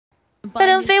拜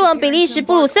登飞往比利时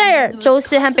布鲁塞尔，周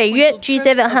四和北约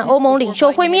G7 和欧盟领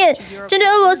袖会面。针对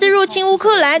俄罗斯入侵乌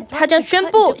克兰，他将宣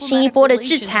布新一波的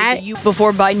制裁。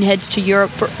Before Biden heads to Europe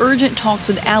for urgent talks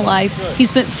with allies, he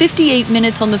spent 58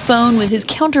 minutes on the phone with his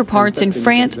counterparts in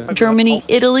France, Germany,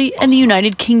 Italy, and the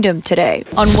United Kingdom today.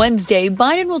 On Wednesday,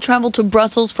 Biden will travel to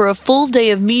Brussels for a full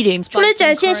day of meetings. 除了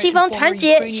展现西方团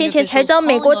结，先前才遭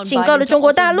美国警告的中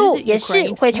国大陆也是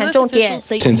会谈重点。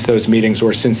Since those meetings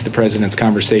or since the president's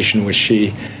conversation with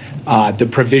Xi, the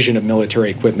provision of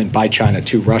military equipment by China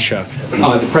to Russia.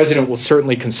 The president will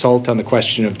certainly consult on the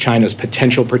question of China's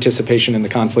potential participation in the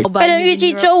conflict. 拜登预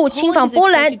计周五亲访波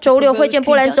兰，周六会见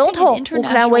波兰总统。乌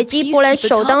克兰危机，波兰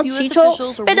首当其冲。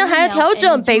拜登还要调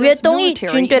整北约东翼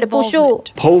军队的部署。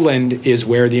Poland is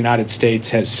where the United States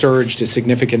has surged a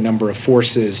significant number of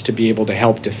forces to be able to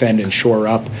help defend and shore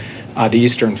up the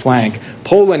eastern flank.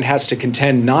 Poland has to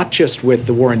contend not just with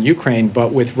the war in Ukraine,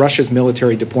 but with Russia's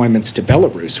military deployments to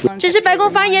Belarus. 只是白宫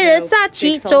发言人萨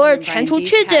奇周二传出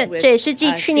确诊，这也是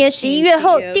继去年11月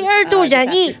后第2度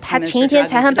染疫。他前一天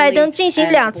才和拜登进行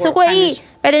2次会议，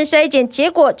拜登筛检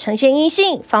结果呈现阴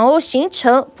性，访欧行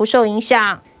程不受影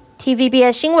响。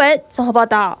TVBS 新闻综合报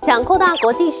道。想扩大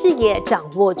国际视野，掌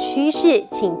握趋势，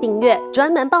请订阅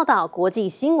专门报道国际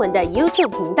新闻的 YouTube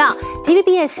频道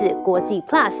TVBS 国际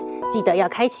Plus， 记得要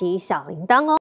开启小铃铛哦。